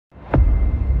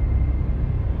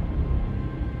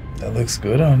That looks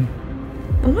good on.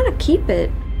 I want to keep it.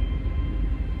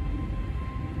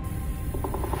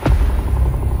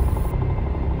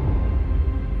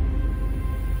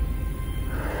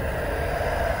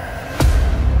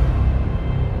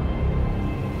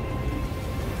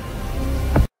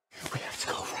 We have to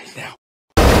go right now.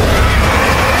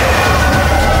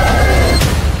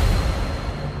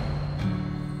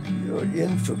 You're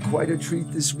in for quite a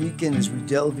treat this weekend as we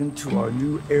delve into our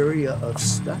new area of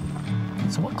study.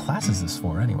 So what class is this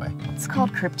for, anyway? It's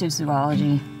called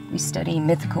cryptozoology. We study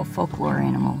mythical folklore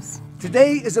animals.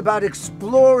 Today is about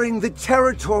exploring the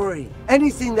territory.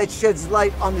 Anything that sheds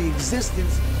light on the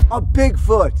existence of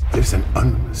Bigfoot. There's an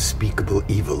unspeakable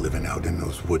evil living out in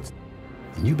those woods.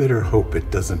 And you better hope it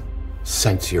doesn't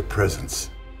sense your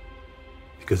presence.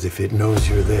 Because if it knows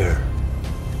you're there,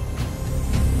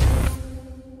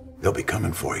 they'll be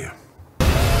coming for you.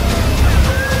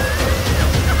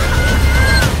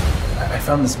 I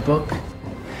found this book.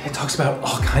 It talks about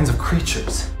all kinds of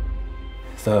creatures.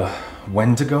 The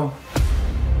Wendigo.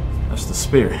 That's the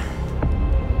spirit.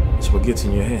 It's what gets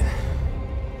in your head.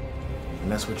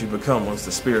 And that's what you become once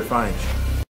the spirit finds you.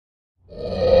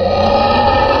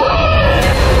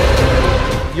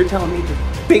 You're telling me that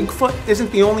Bigfoot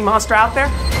isn't the only monster out there?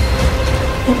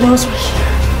 It knows we're here.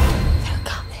 They're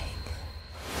coming.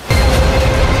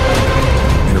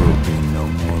 There will be no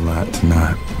more light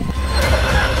tonight.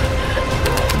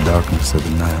 The darkness of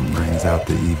the night brings out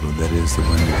the evil that is the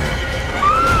Wendigo.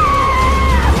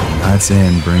 Night's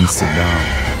end brings the dawn,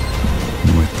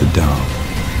 and with the dawn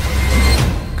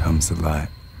comes the light.